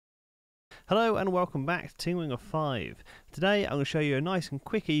Hello and welcome back to Tingling of 5. Today I'm going to show you a nice and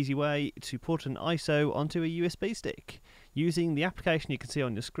quick easy way to put an ISO onto a USB stick using the application you can see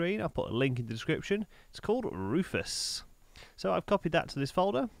on your screen. I'll put a link in the description. It's called Rufus. So I've copied that to this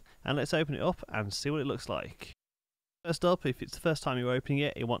folder and let's open it up and see what it looks like. First up, if it's the first time you're opening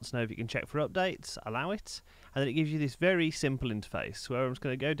it, it wants to know if you can check for updates, allow it, and then it gives you this very simple interface where I'm just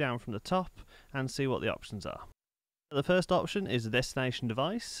going to go down from the top and see what the options are. The first option is the destination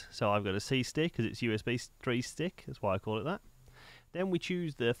device, so I've got a C stick because it's USB 3 stick, that's why I call it that. Then we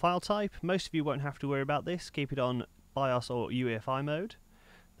choose the file type. Most of you won't have to worry about this, keep it on BIOS or UEFI mode.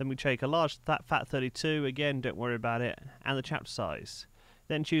 Then we take a large FAT32, again don't worry about it, and the chapter size.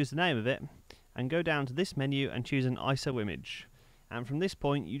 Then choose the name of it, and go down to this menu and choose an ISO image. And from this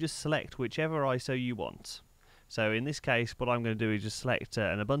point you just select whichever ISO you want. So in this case what I'm going to do is just select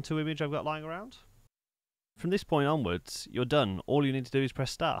an Ubuntu image I've got lying around. From this point onwards, you're done. All you need to do is press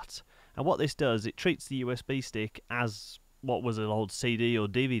start. And what this does, it treats the USB stick as what was an old CD or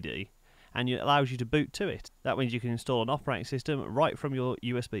DVD, and it allows you to boot to it. That means you can install an operating system right from your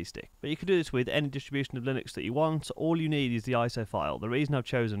USB stick. But you can do this with any distribution of Linux that you want. All you need is the ISO file. The reason I've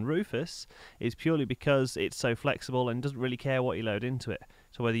chosen Rufus is purely because it's so flexible and doesn't really care what you load into it.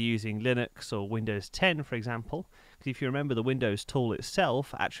 So whether you're using Linux or Windows 10, for example, because if you remember, the Windows tool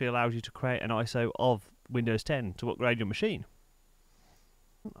itself actually allows you to create an ISO of Windows 10 to upgrade your machine.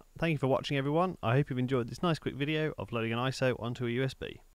 Thank you for watching, everyone. I hope you've enjoyed this nice quick video of loading an ISO onto a USB.